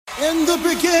In the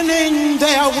beginning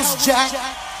there was Jack,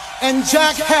 and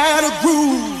Jack had a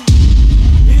groove.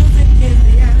 Music is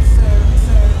the answer.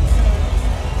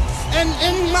 And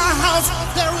in my house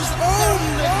there is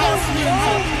only house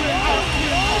music.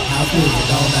 House music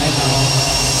all night long.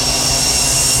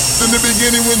 In the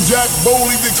beginning when Jack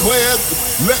boldly declared,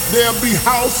 "Let there be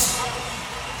house,"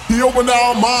 he opened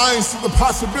our minds to the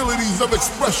possibilities of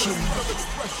expression.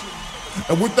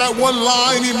 And with that one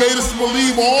line, he made us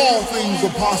believe all things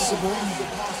are possible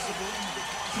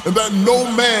and that no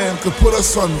man could put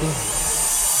us under.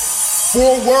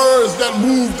 4 words that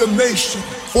moved the nation,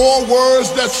 4 words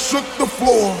that shook the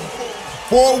floor,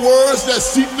 4 words that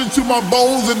seeped into my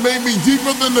bones and made me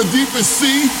deeper than the deepest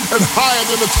sea and higher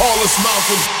than the tallest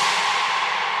mountain.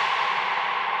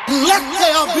 Let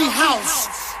there be house,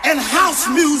 and house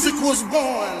music was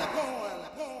born.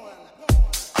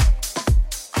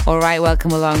 Alright,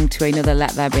 welcome along to another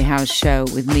Let There Be House show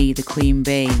with me, the Queen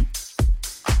Bee.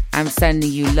 I'm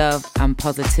sending you love and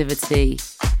positivity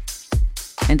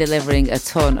and delivering a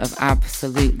ton of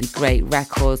absolutely great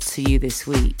records to you this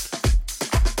week.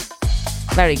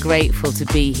 Very grateful to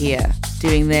be here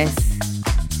doing this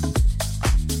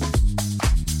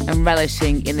and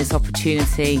relishing in this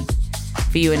opportunity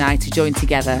for you and I to join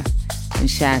together and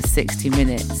share 60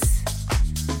 minutes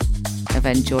of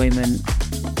enjoyment.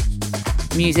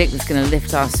 Music that's going to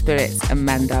lift our spirits and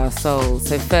mend our souls.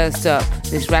 So first up,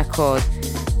 this record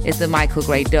is the Michael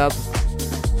Gray dub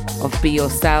of Be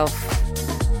Yourself,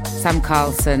 Sam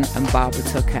Carlson and Barbara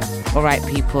Tucker. All right,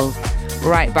 people,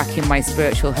 right back in my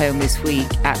spiritual home this week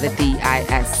at the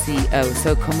DISCO.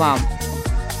 So come on,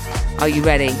 are you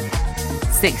ready?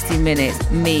 60 minutes,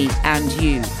 me and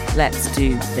you. Let's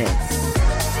do this.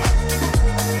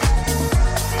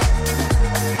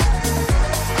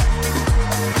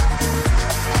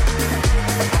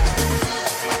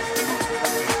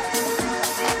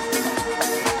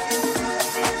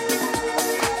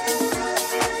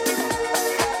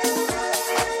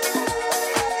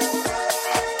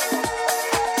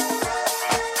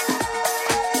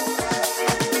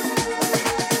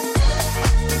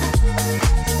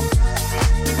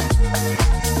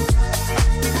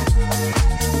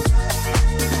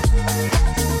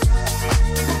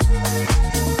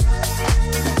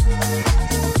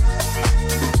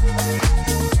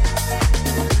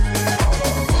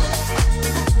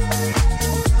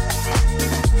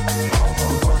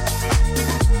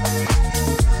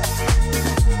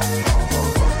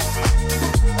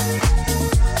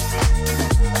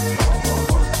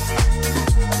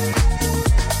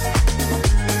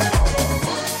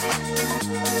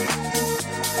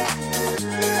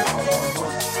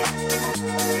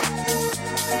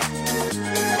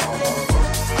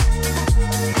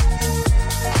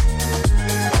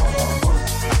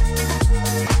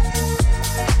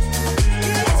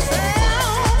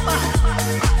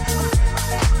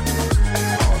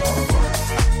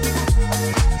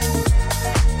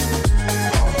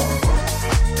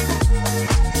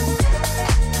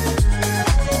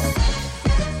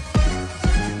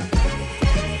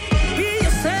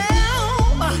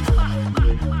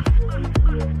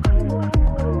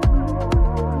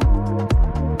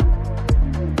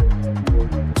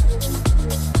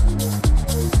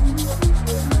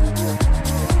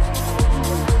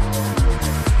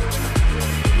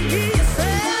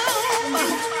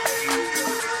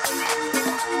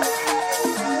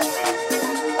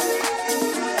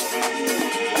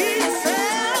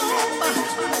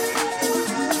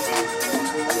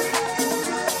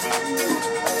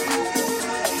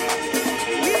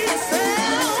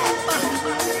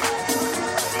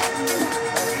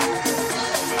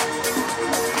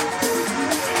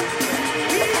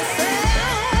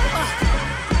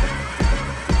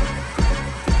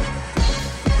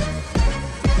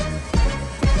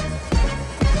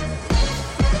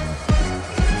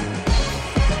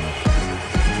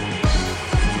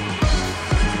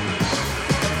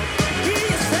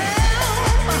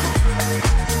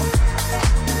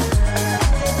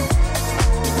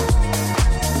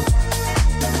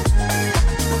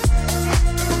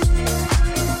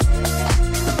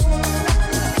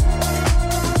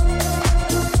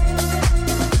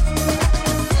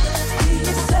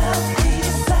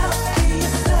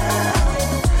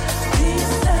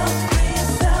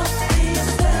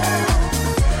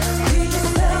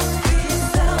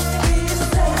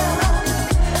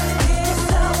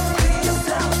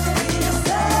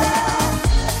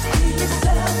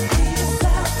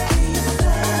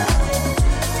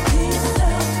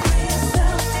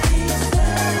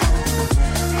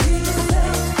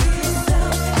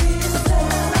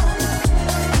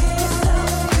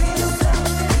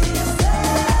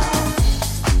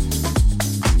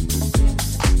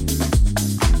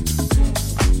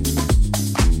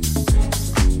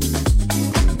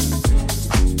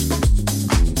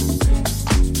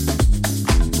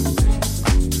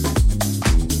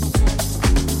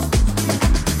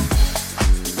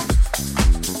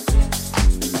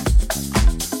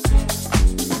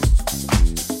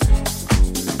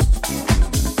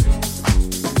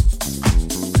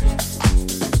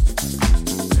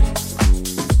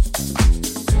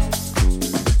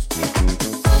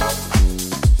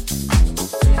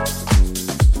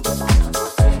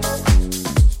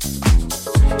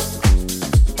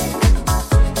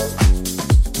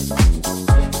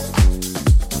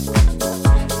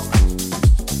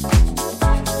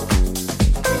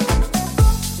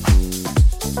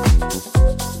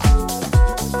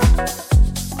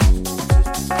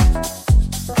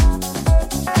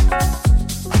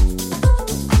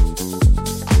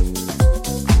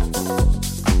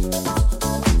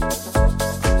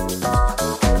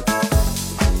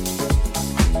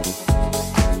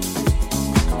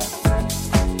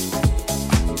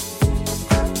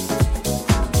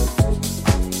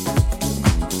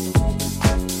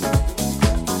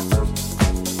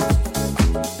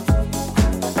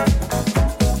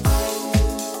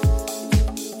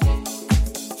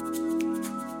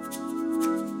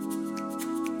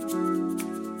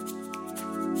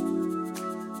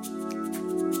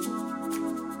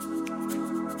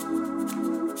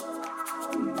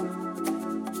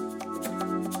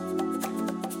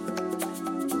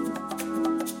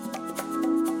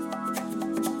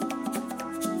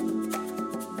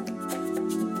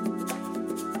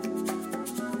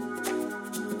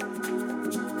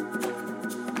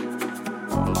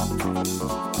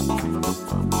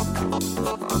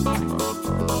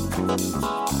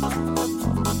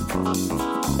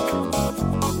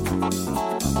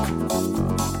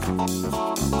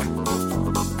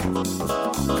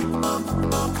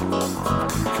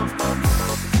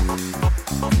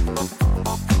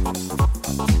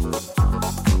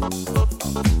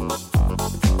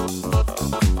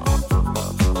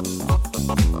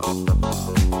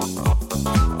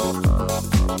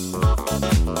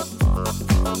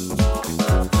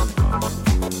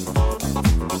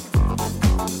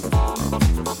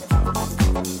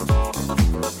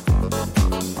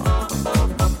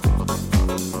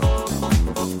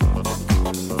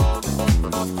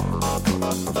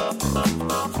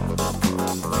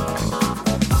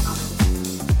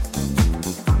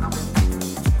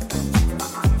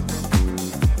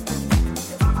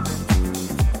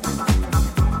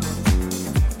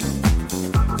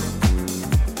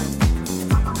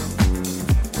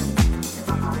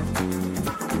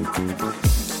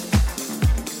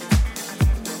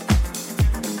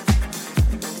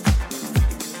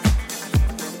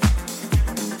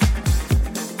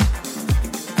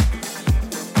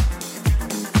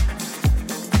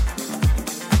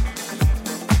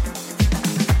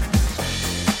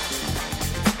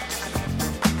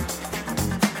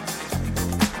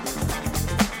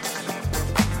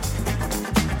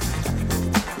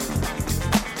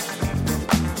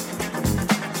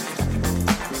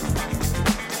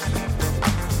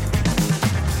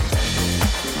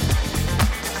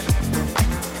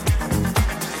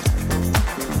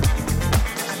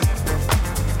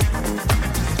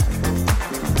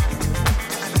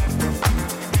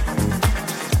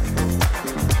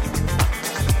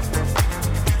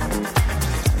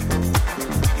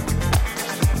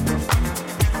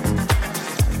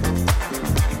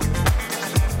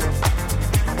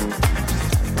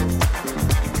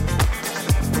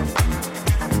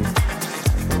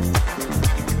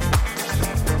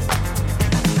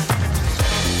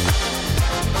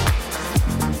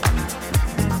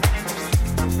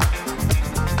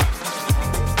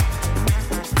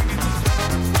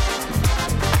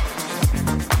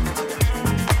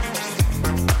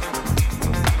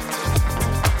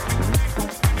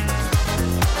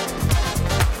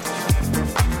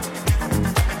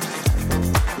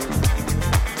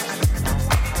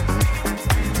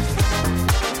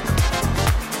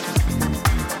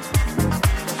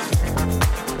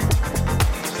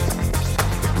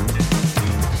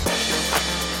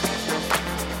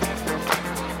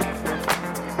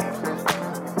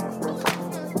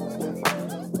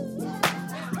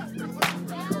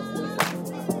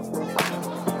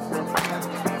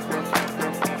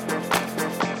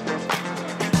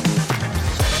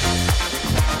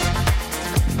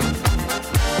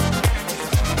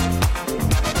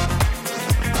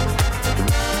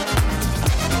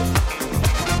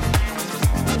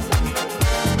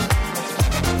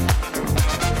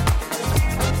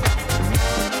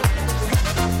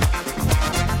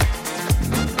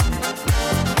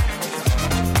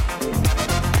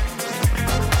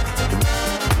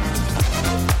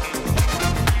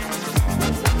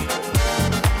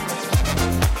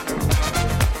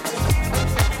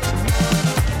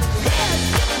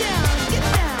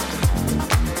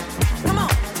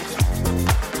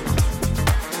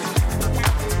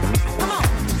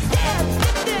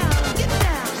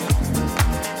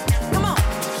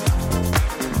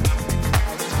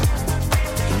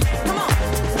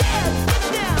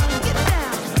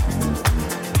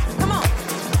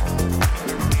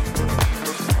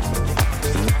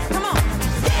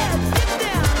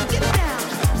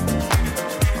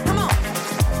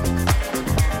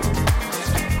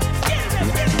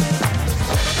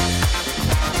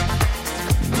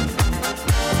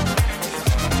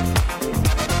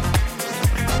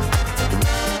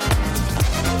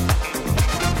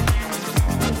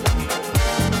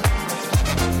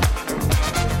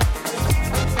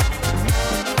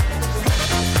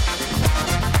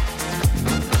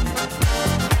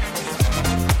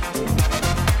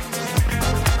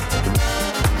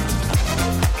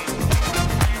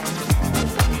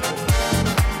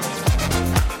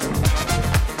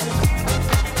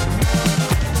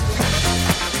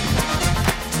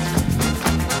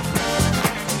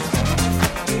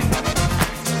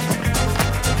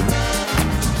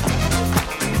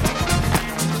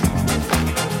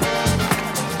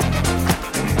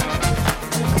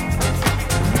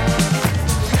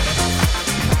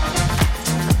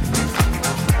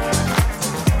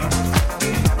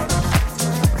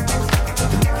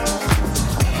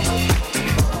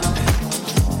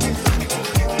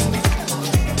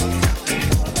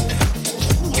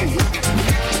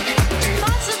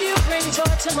 bring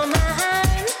joy to my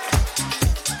mind.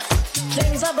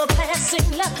 Things of the past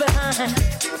seem left behind.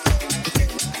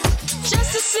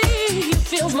 Just to see you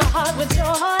fills my heart with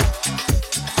joy.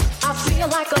 I feel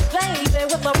like a baby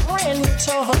with a brand new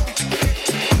toy.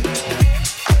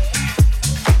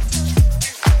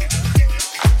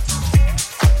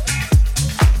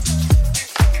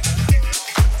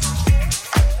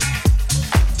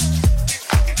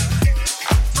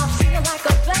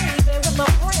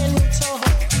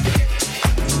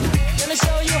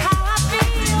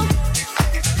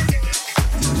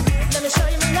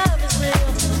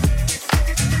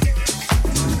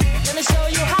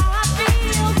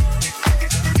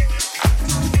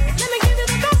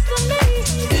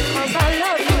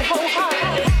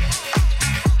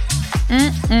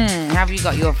 Have you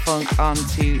got your funk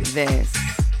onto this?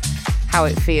 How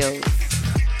it feels.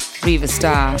 Riva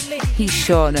Starr, he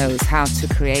sure knows how to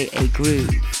create a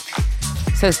groove.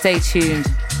 So stay tuned.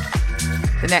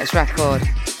 The next record.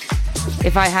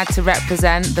 If I had to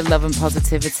represent the love and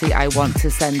positivity I want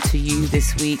to send to you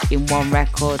this week in one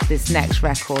record, this next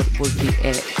record would be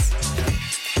it.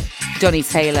 Johnny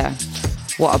Taylor,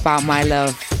 What About My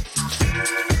Love?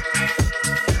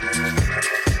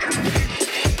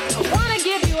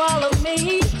 All of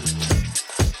me,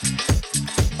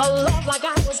 a love like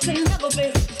ours can never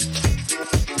be.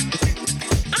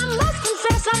 I must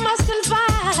confess, I must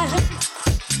confide,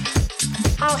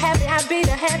 how happy I'd be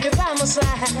to have you by my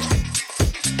side.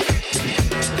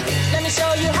 Let me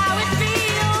show you how it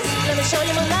feels. Let me show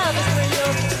you my love is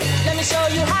real. Let me show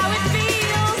you how it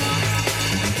feels.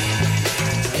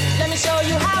 Let me show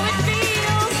you how it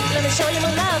feels. Let me show you my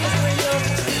love is real.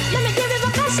 Let me give you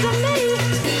the best of me.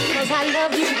 I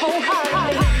love you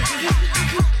wholeheartedly.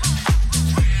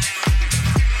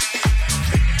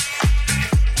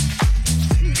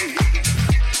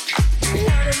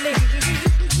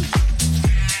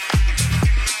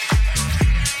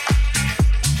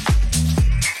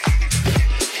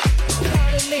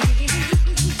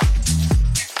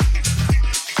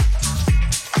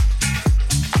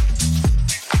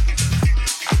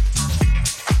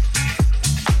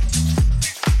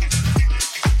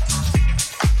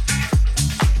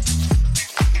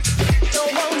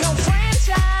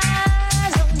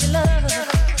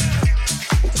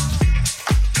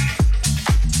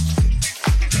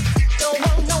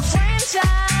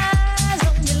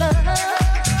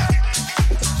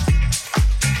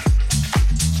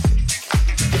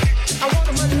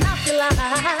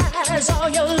 All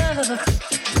your love,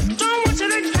 don't want you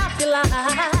to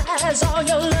capitalize all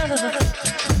your love.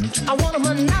 I wanna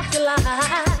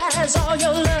monopolize all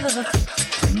your love.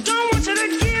 Don't want you to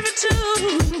give it to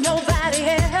nobody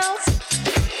else.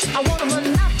 I wanna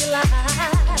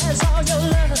monopolize all your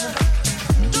love.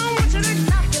 Don't want you to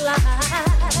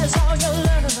capitalize all your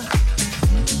love.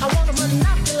 I wanna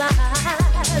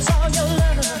monopolize all your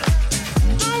love.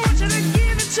 Don't want you to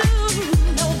give it to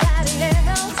nobody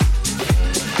else.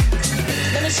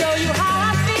 Let me show you how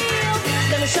I feel.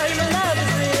 Let me show you my love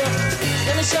is real.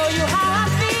 Let me show you how I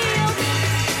feel.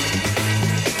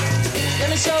 Let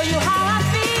me show you how I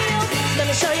feel. Let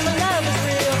me show you my love is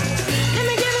real. Let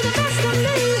me give you the best of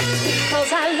me,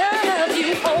 'cause I love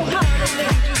you wholeheartedly.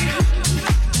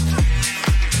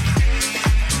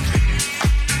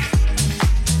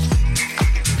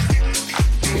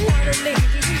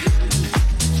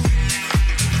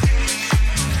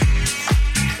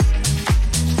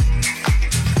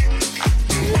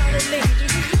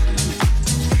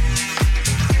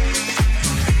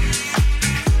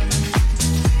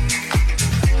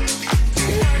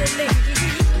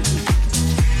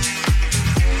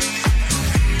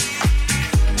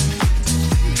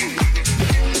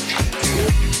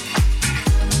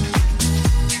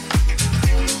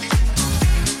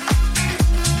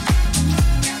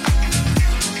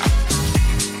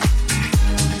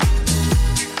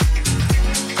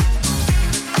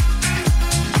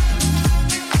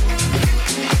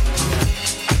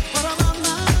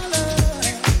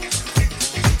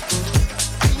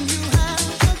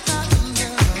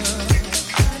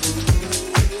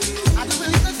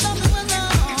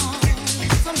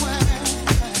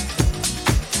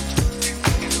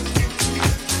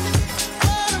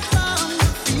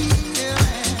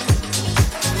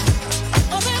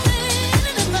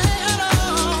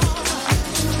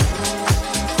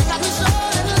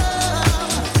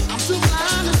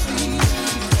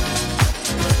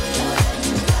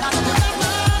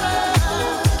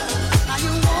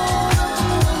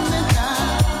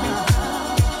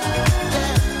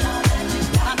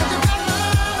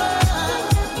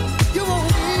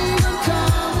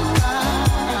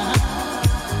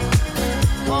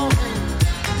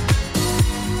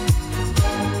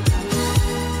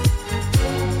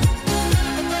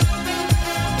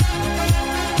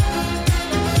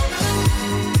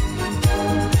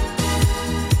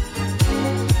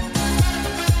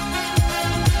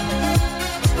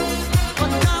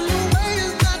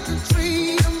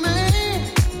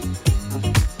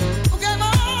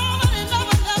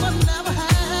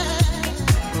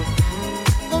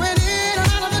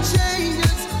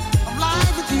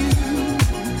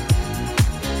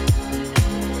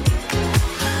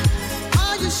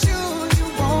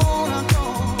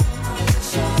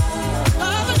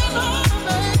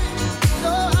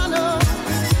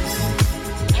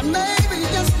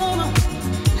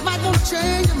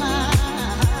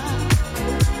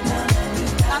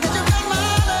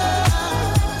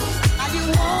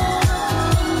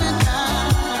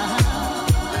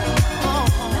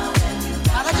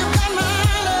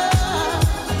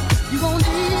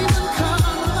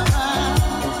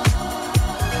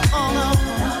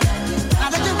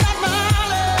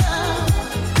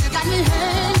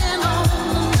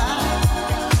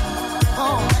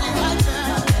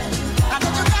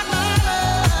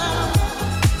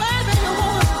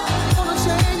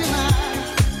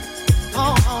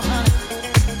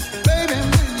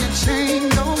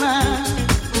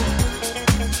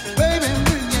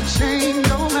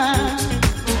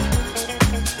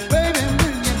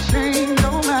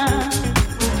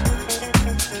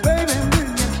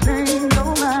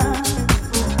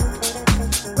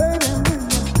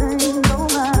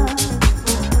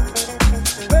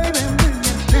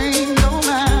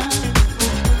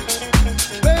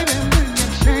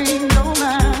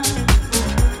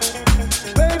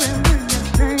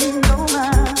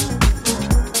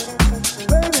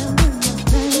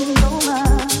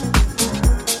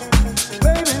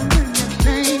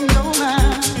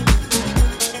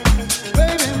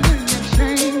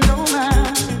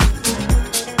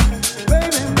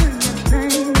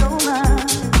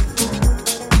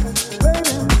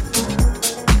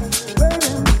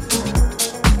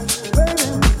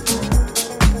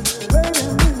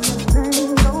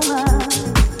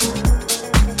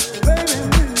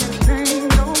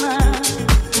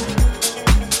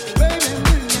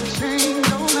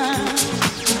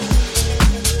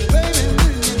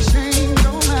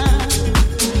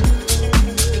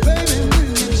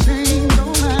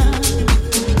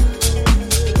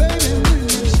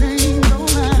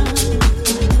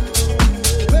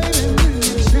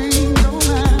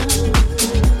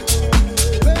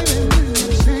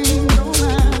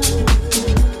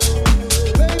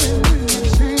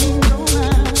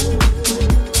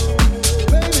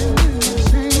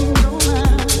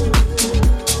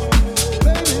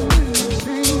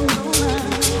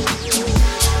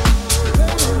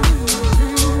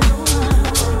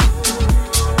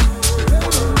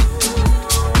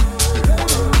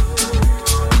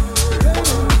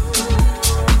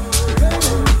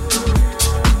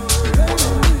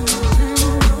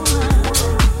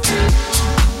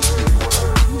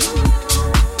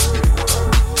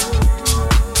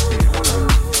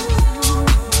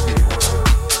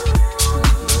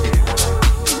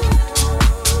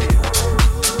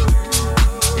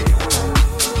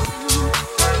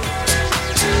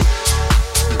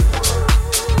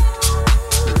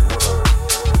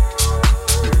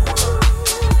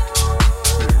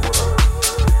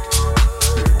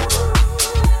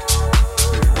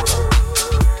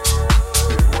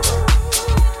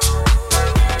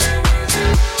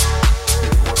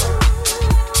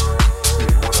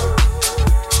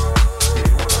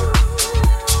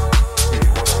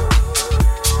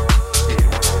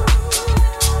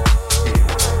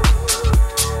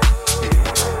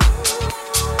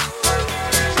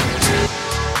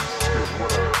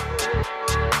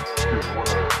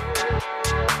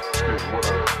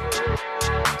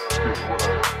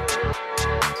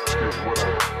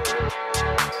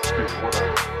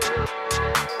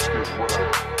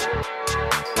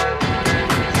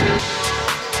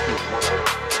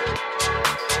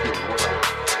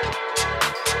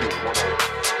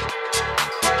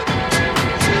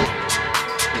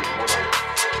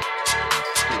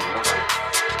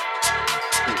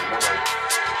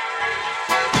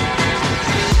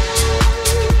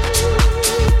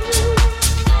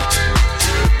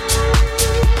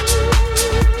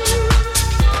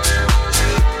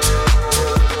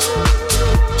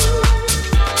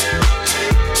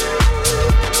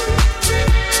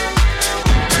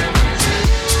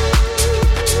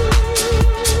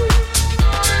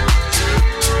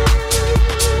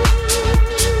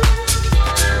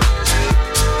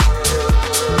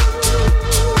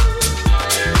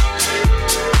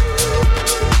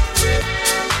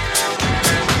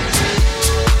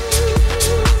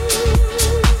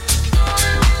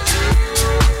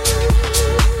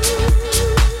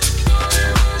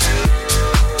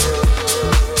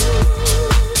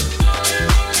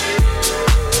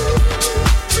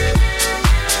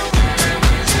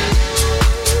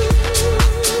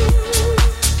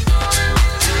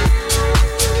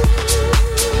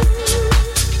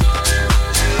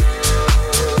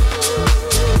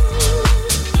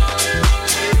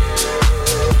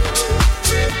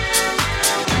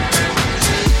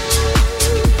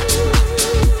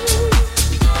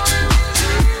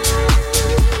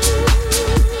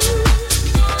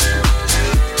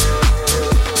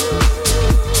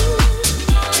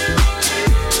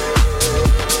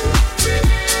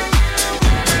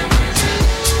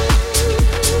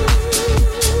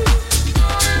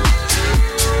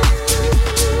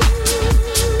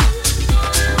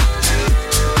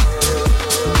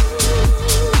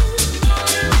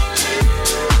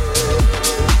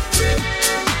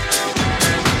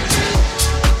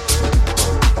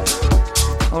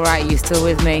 Alright, are you still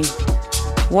with me?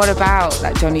 What about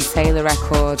that Johnny Taylor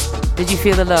record? Did you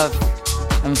feel the love?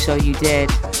 I'm sure you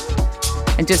did.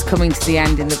 And just coming to the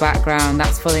end in the background,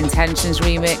 that's Full Intentions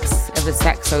remix of the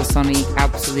Texosonic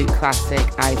absolute classic,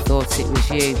 I Thought It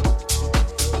Was You.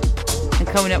 And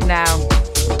coming up now,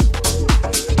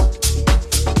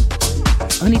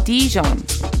 only Dijon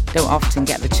don't often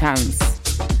get the chance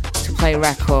to play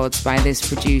records by this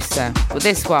producer, but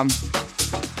this one,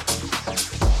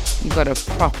 you've got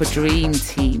a proper dream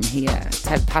team here.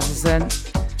 Ted Patterson,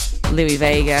 Louis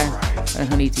Vega and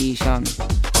Honey Dijon.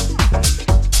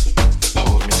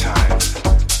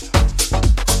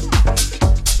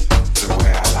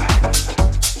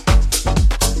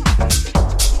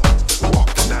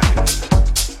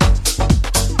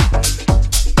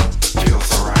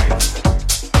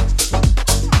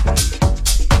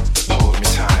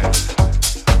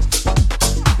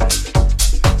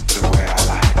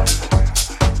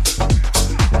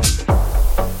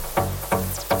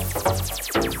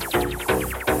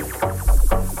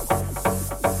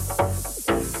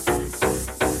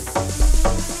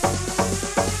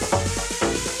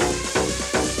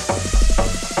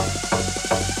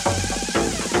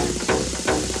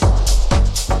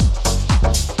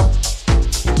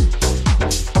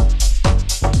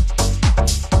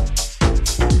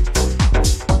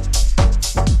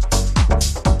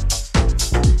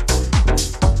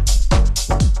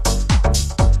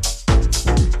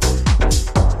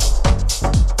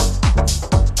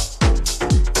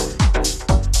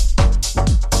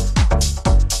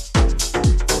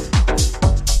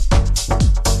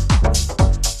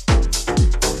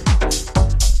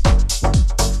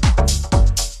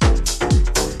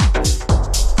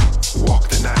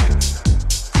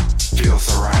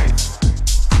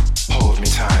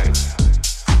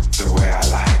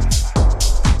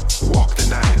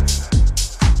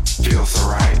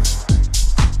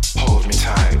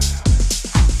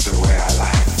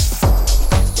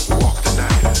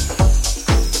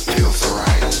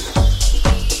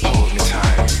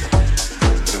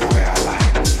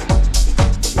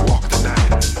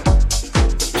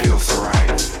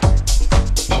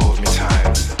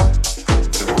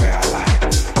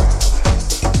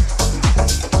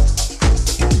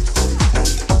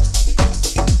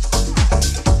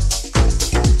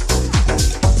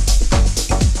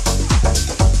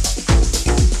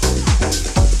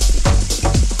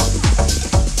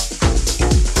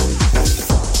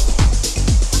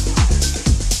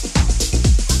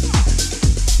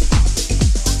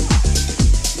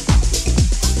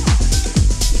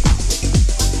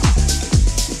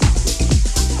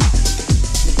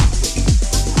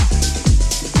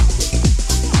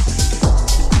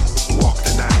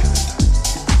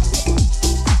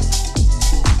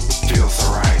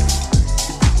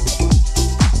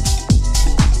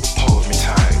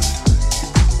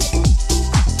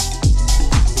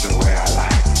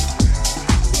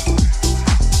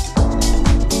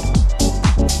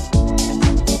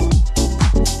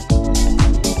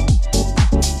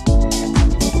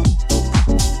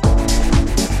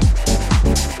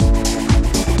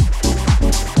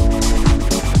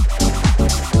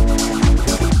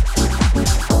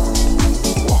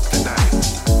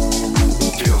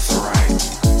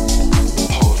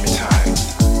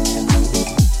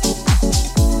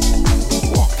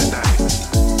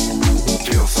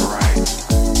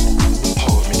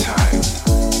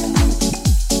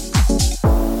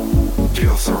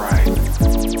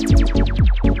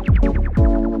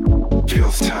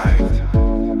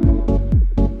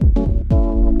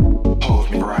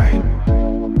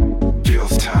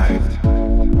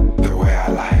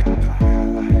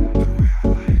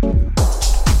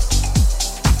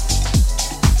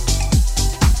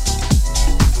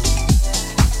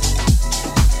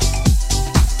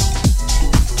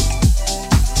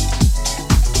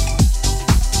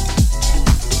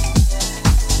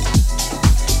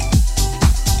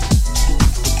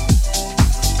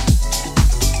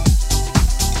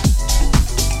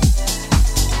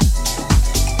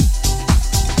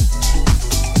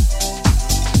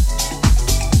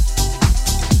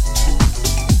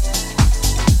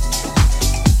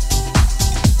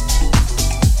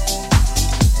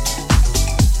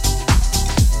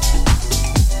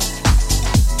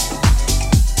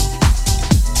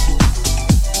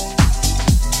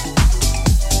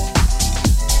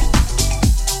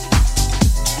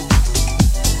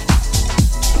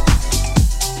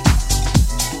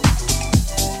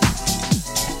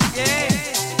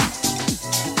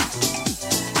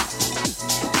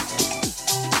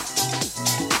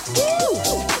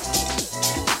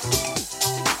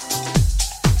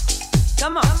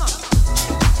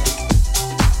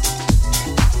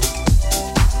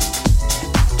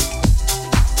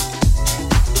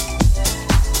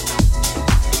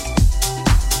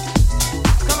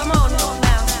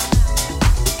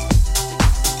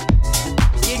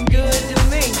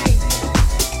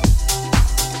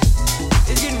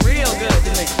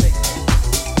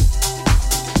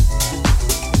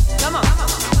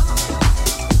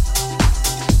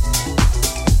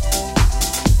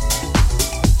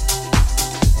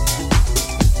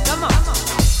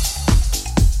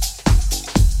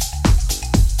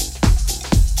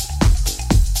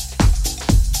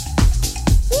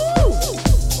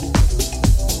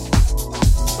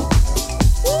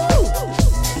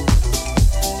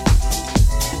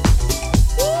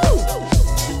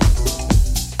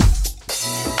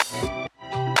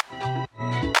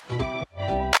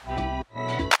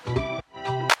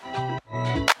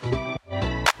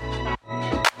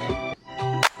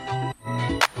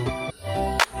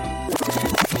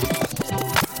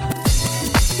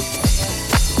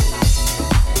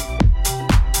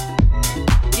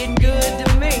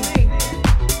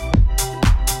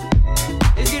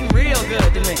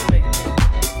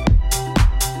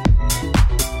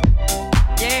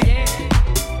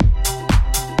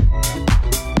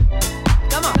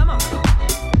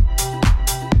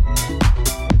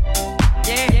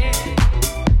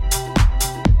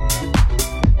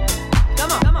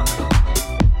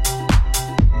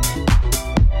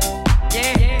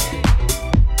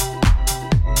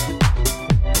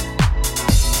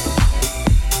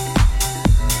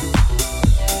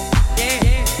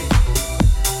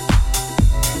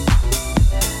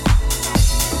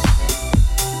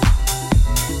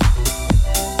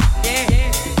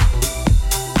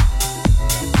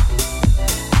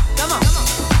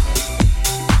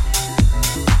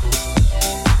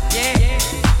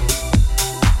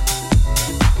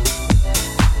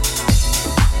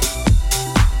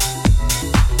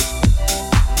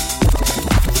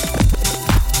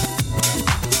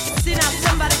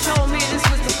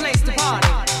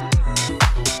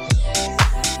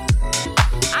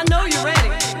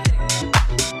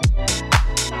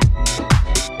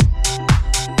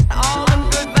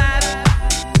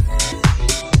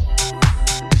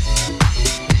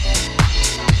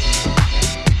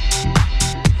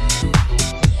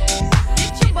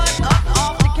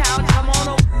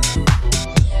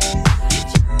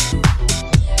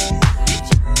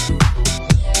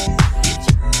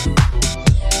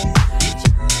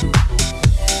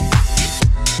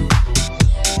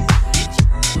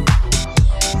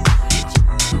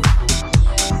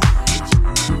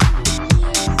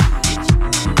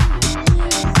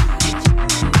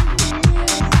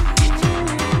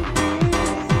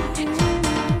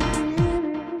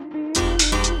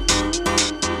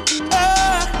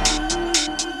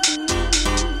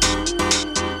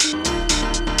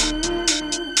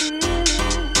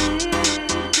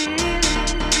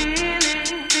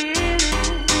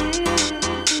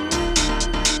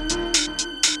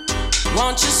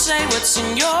 what's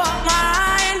in your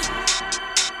mind.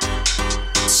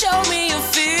 Show me your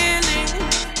feeling.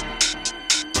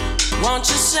 Won't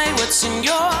you say what's in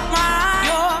your mind?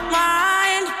 Your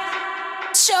mind.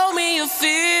 Show me your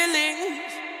feeling.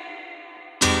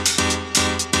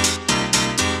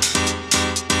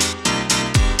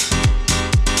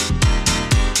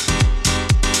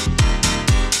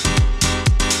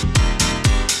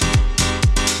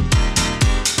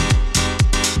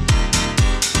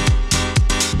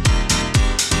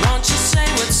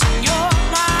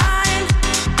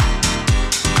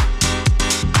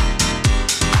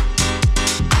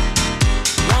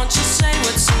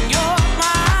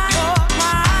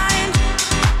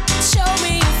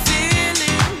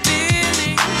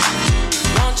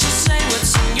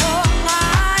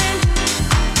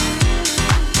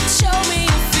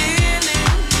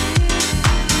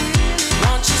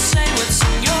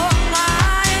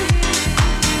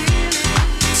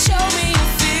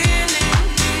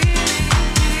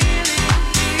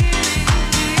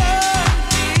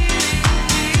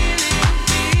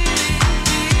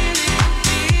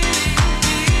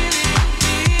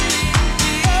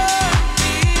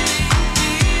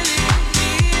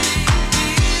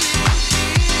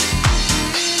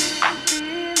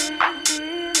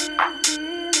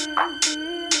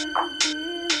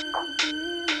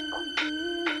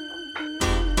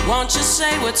 Won't you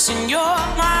say what's in your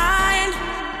mind?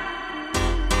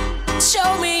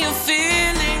 Show me your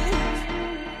feeling.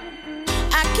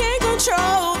 I can't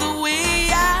control the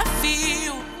way I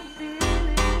feel.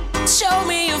 Show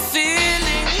me your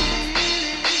feeling.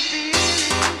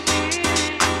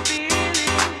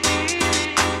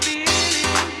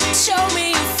 Show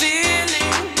me your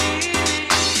feeling.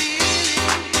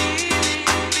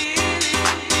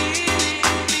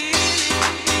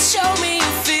 Show me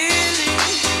your feeling.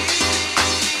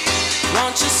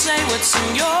 Won't you say what's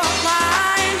in your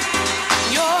mind?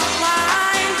 Your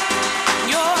mind,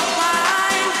 your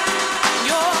mind,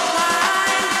 your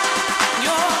mind,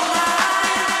 your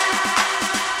mind.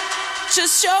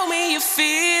 Just show me your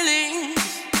feeling.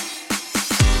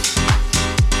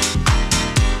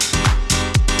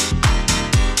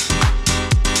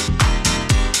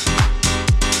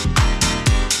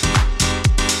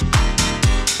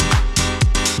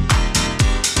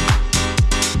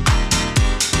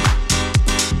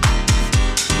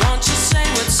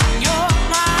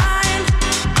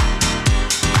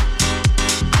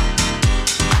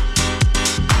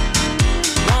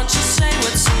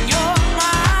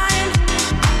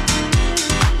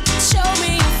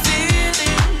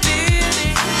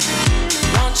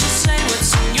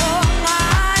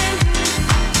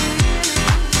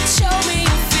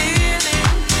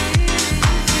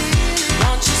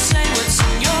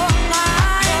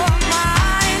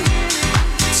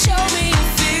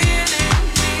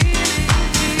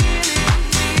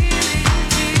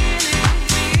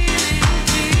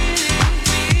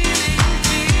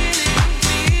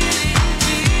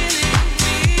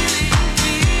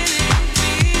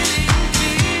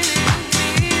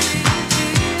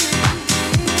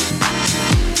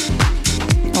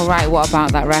 Right, what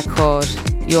about that record?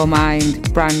 Your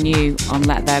Mind, brand new on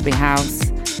Let There Be House.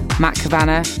 Matt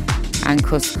Cavanagh and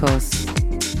Couscous.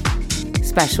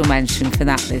 Special mention for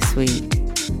that this week.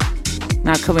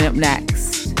 Now coming up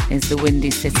next is the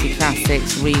Windy City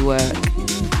Classics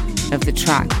rework of the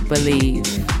track Believe.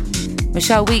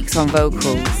 Michelle Weeks on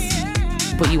vocals,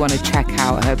 but you want to check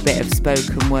out her bit of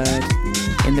spoken word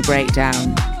in the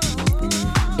breakdown.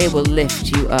 It will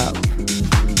lift you up.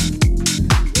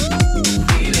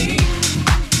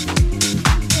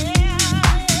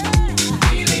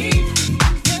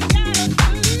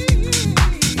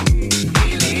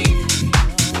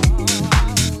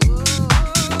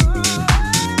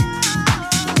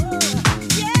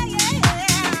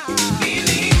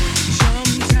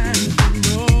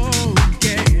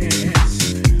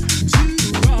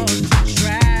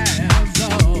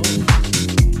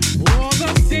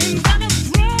 Things that have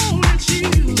thrown at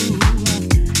you.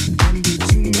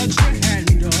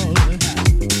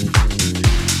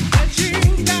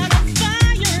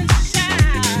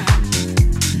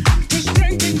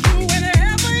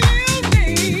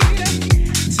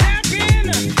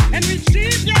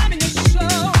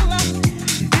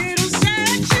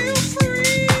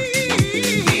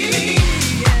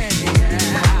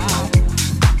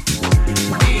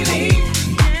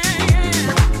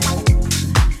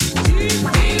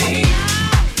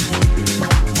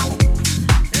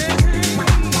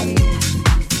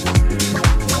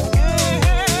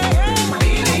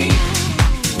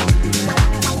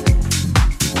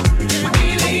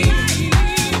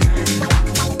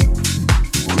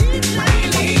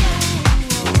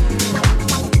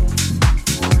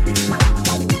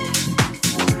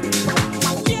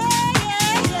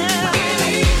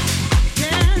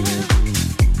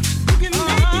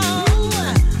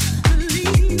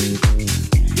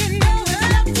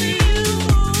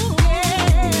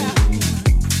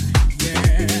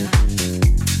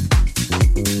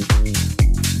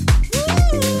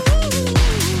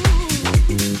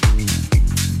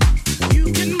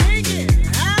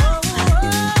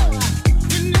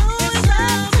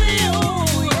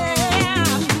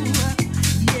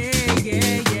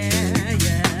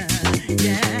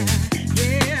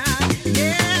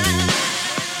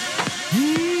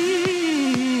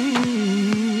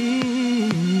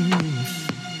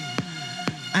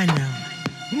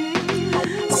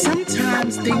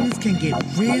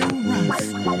 real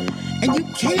rough, and you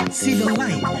can't see the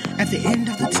light at the end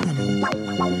of the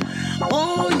tunnel.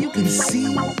 All you can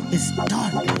see is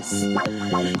darkness.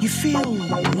 You feel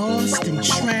lost and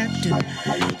trapped,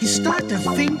 and you start to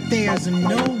think there's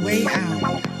no way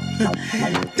out.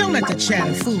 Don't let the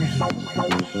chatter fool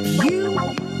you. You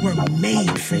were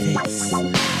made for this.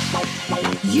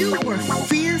 You were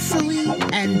fearfully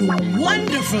and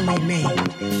wonderfully made.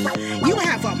 You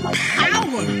have a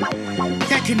power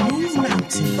that can move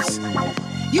mountains.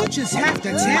 You just have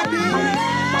to tap in,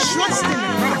 trust in the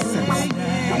process,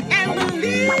 and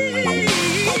believe.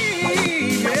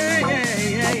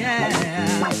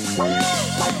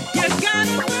 You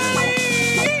gotta believe.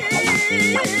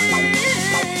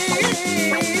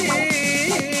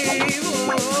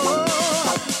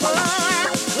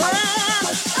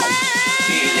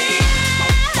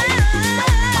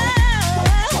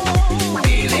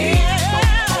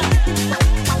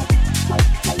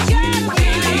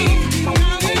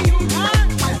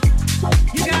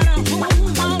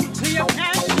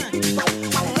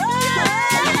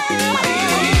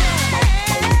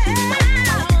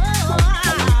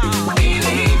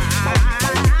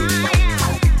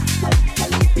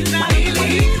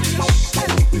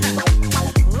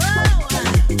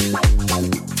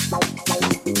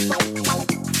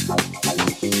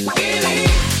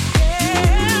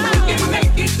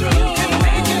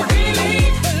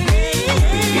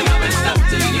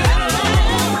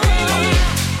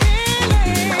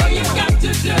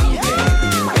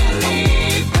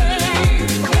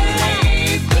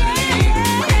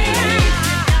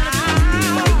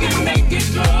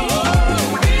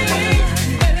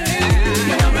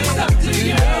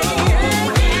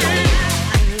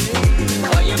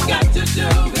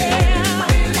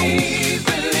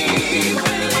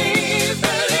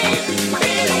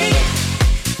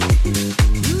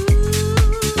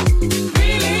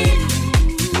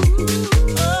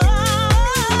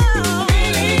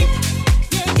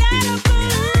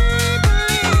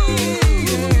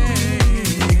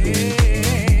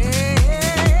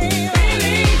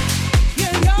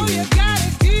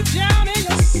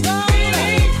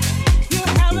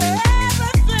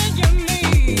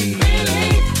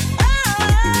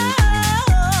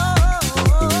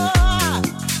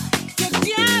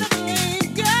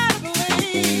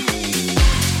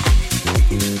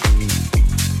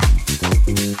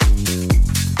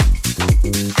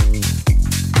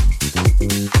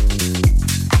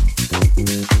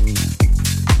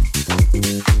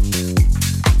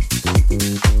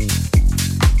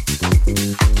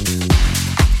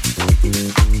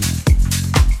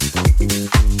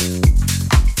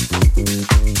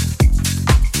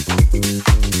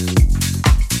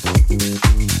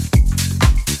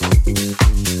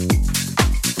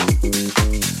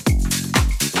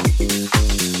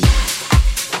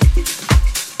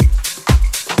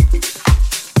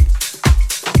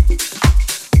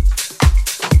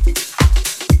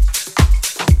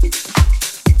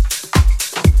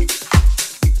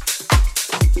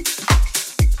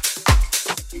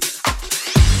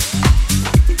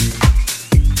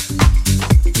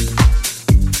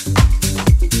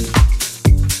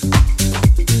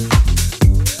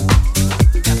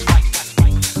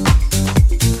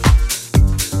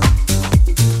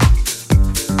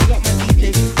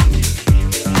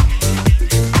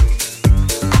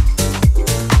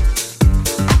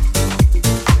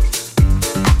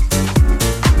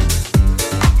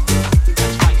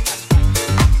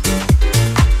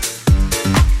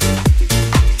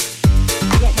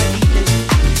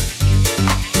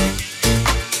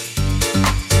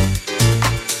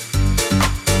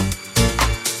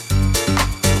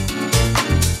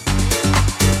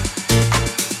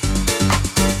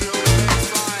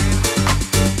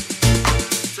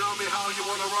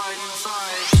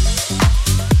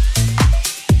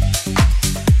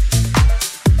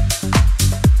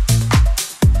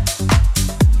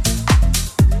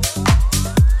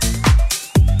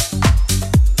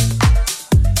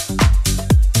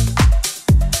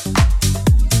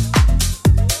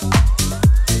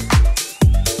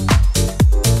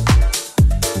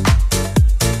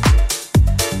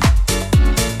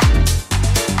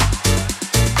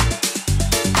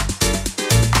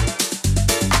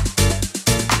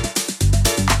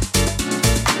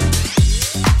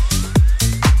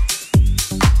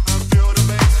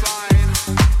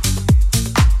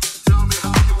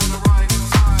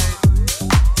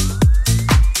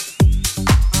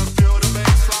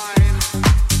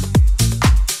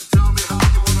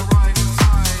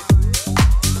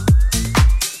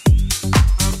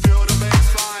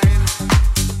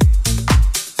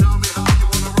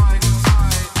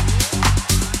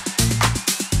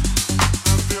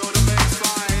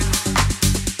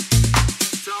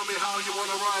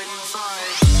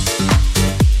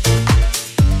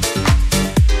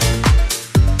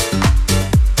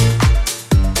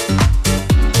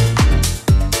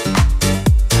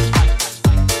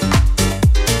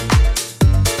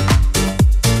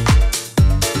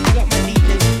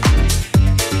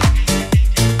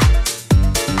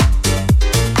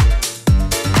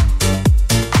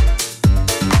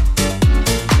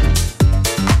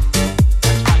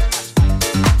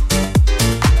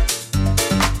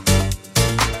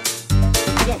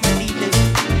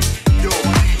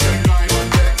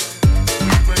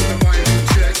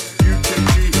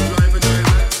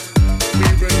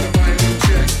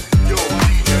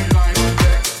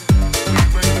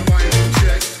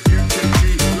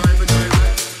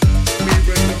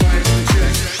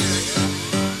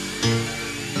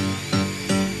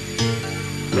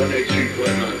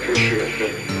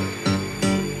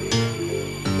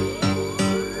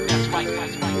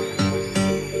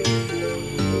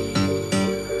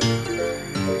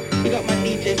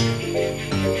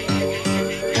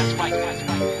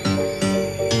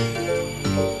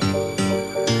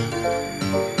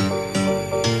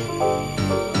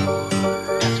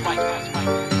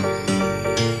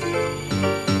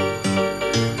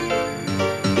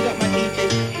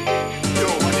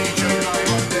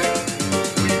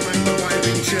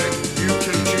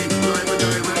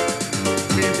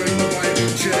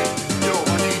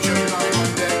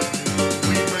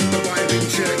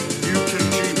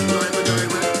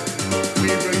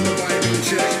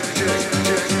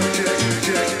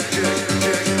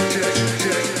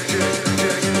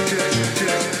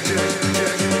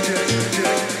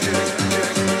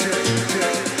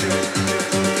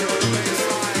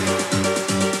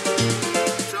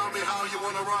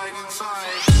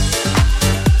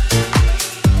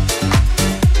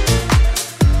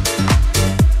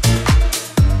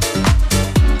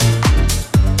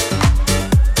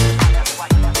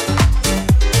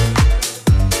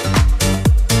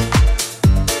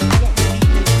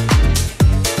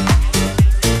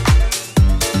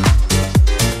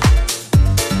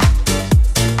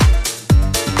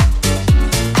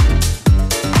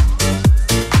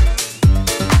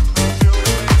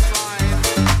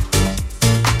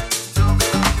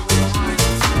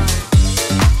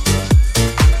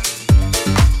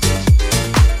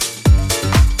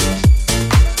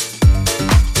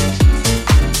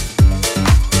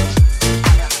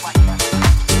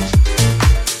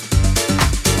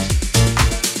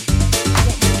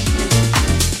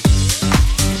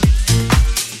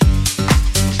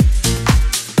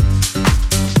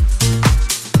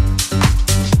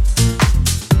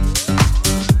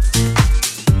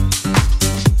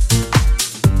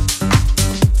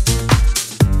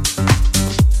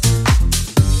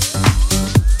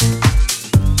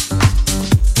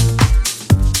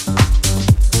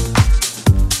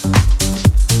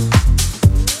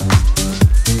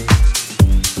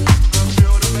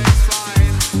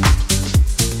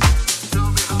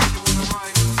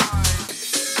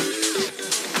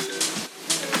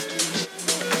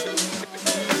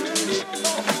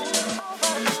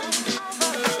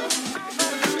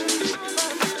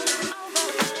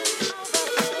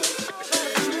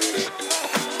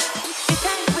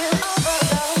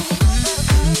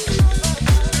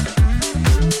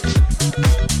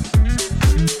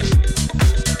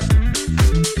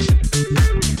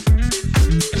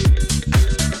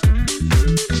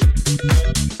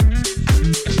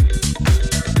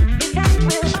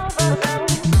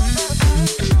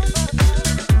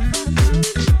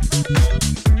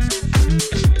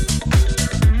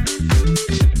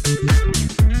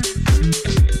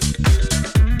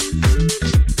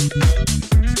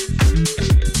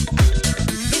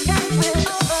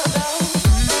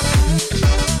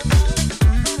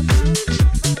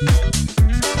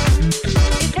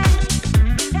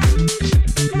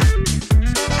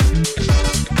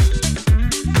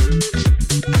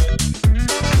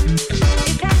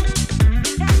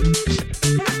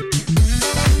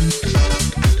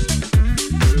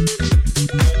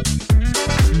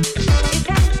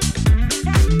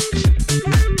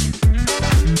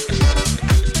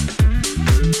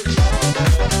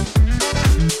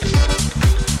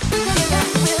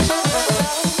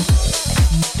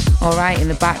 Alright, in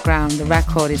the background, the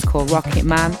record is called Rocket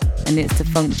Man, and it's the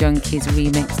Funk Junkies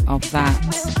remix of that.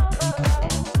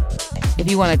 If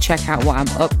you want to check out what I'm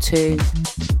up to,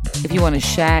 if you want to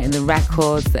share in the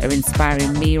records that are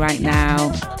inspiring me right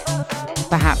now,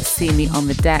 perhaps see me on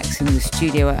the decks in the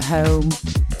studio at home,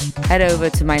 head over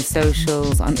to my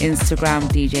socials on Instagram,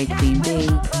 DJ Queen B,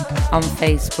 on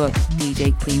Facebook,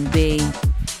 DJ Queen B,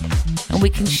 and we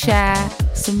can share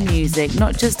some music,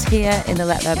 not just here in the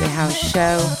Let There Be House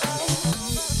show,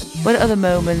 but at other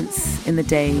moments in the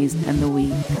days and the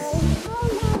weeks.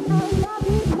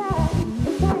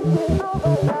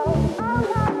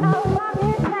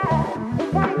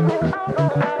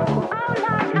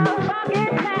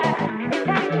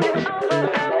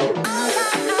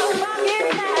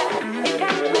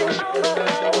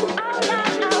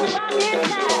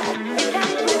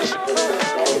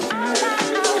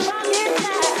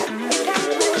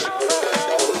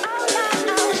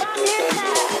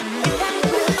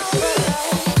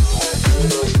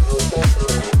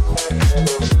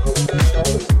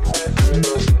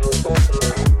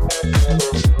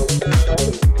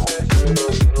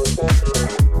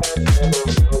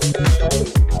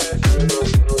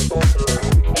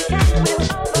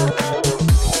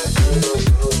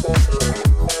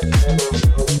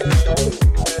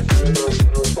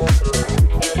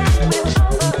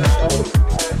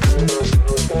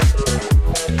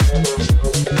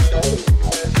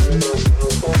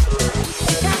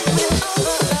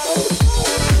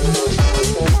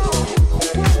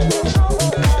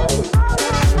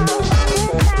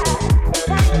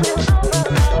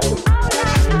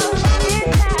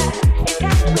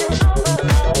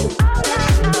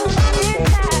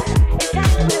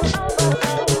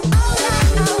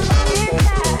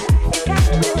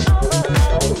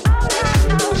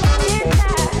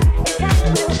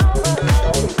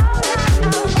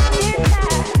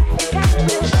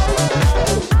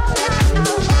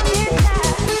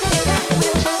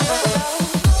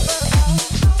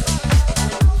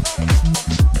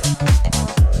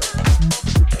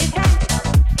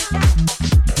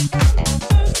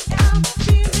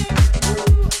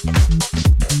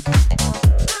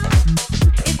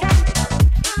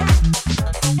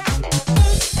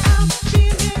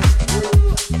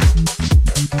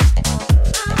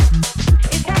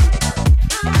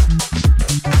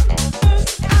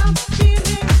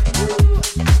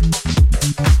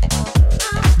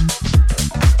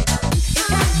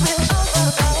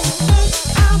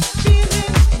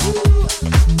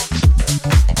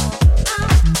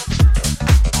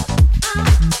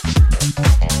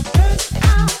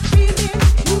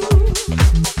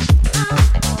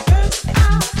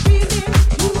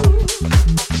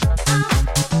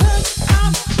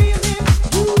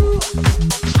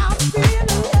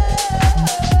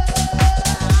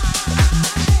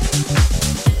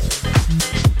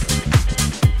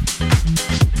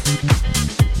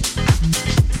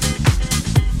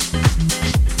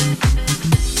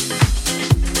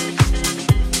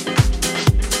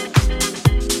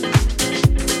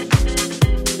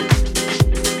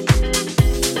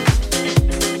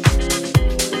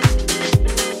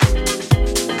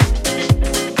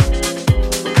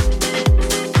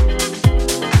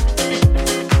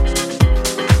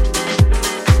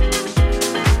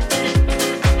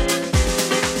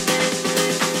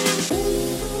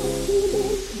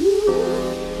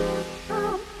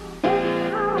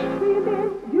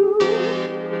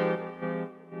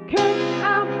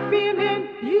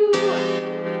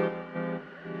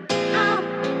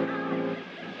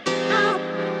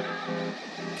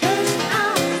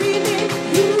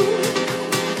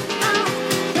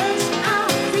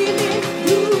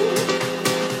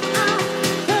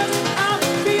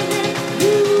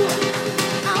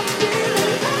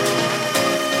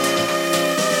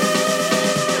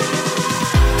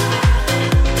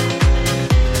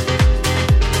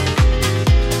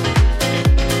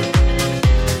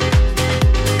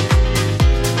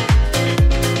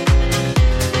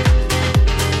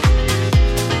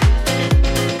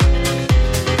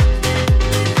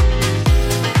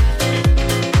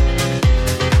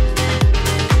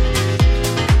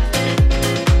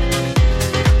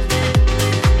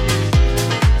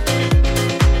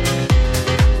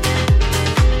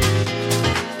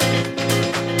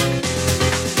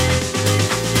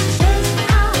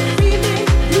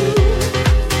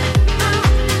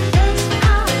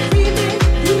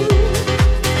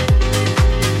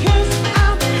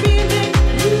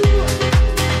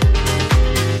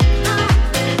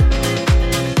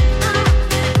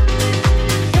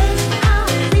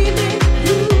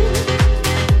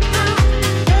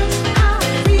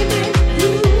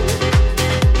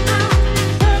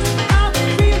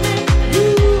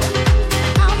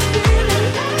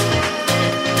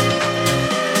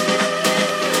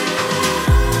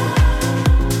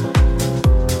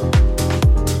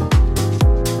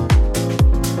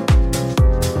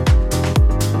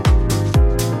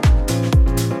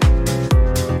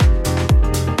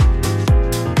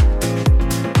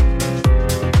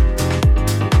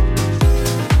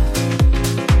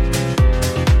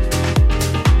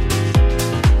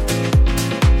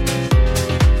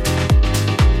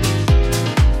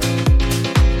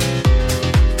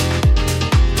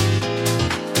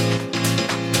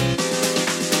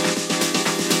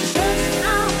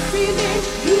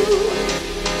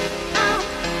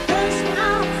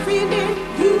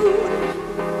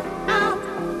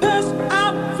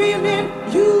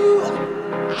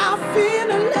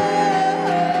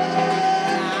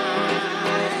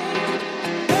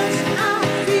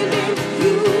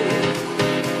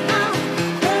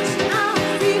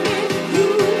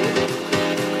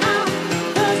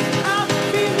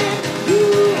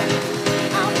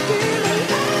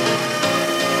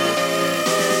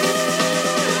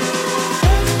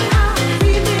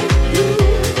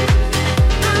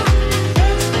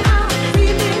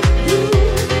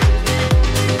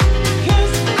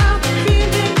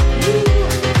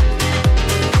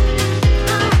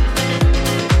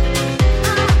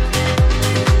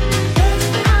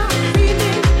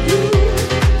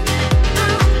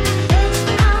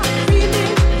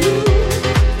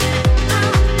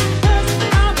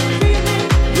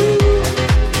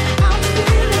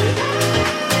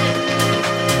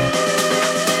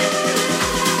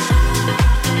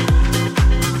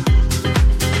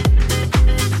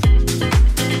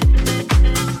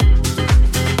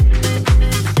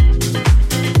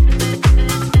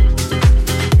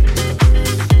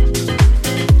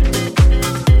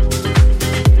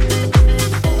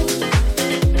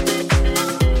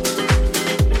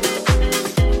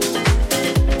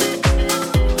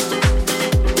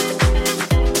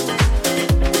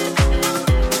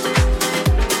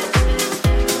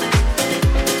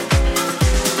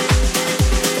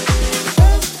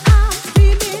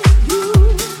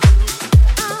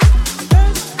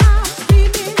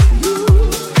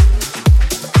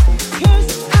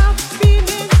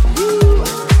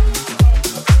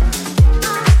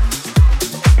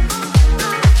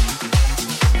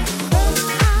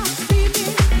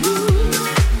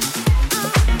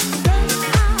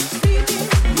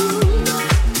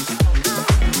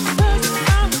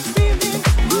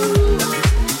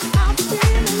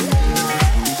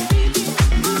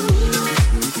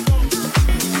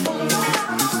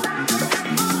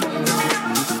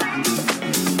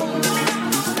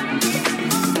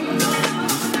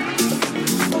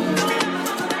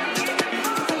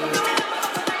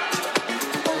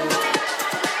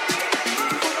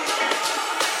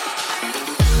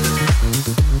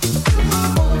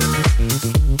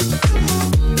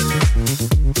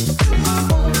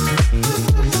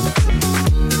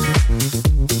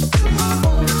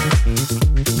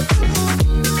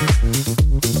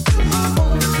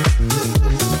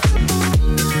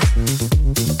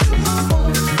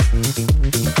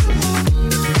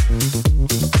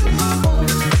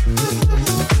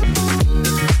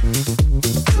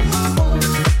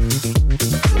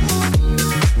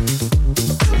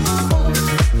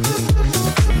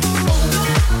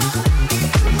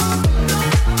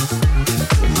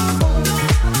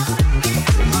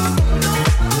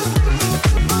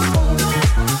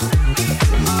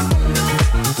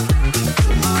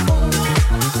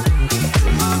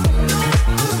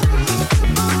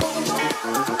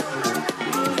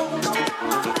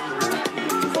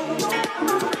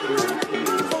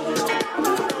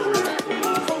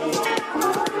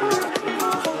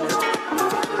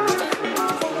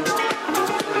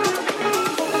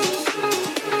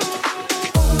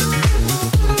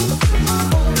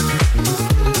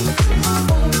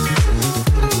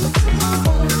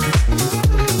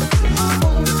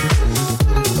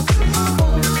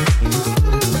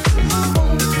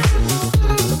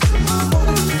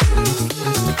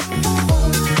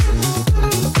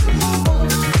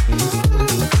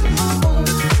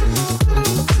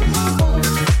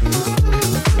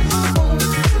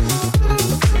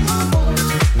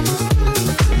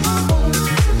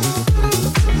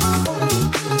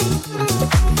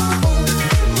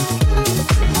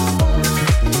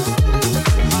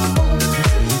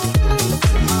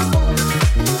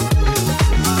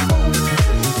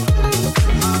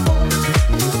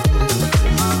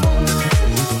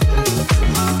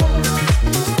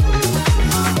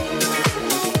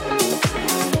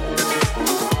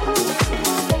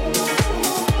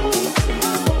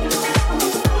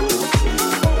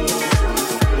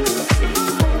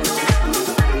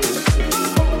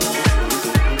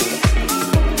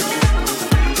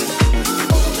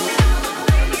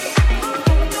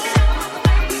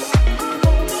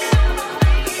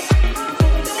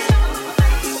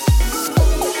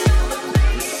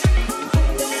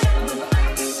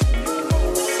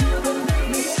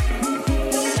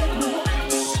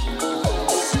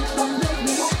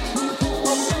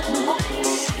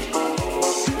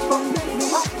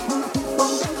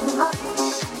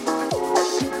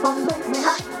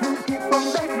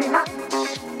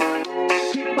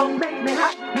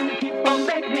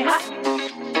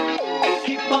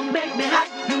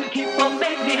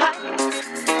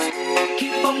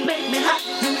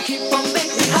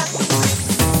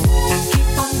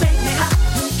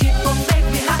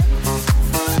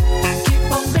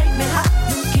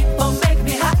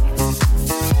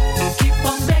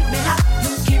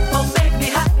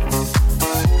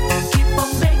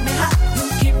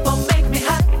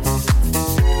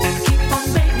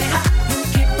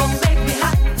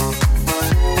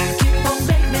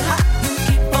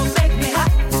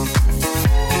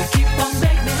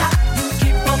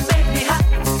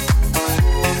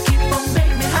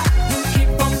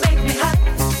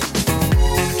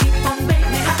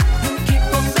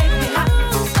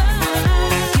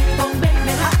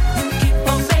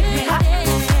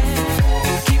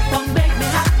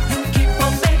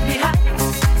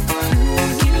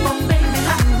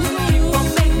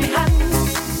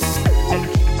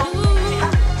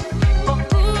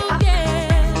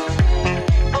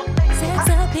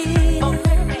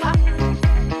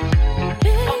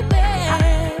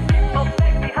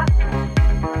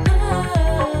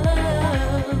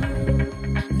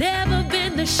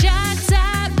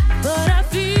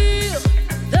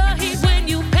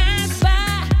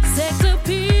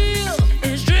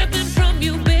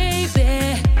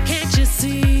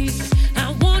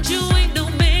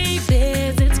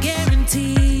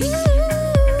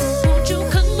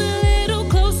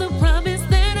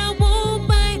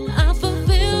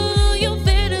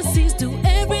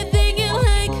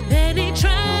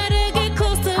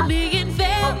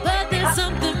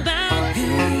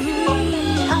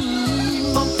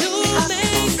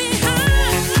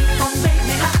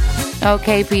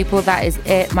 Okay, people, that is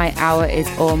it. My hour is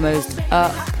almost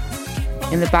up.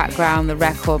 In the background, the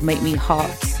record Make Me Hot,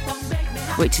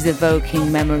 which is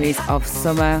evoking memories of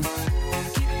summer.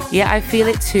 Yeah, I feel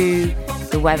it too.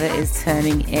 The weather is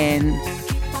turning in.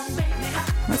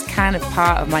 That's kind of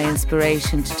part of my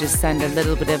inspiration to just send a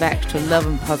little bit of extra love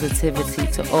and positivity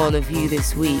to all of you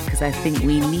this week, because I think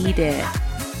we need it.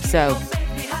 So,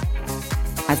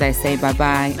 as I say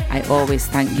bye-bye, I always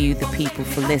thank you, the people,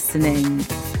 for listening.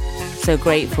 So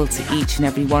grateful to each and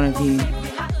every one of you.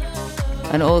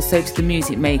 And also to the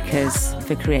music makers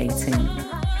for creating.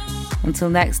 Until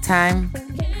next time,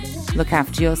 look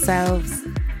after yourselves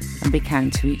and be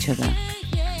kind to each other.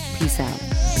 Peace out.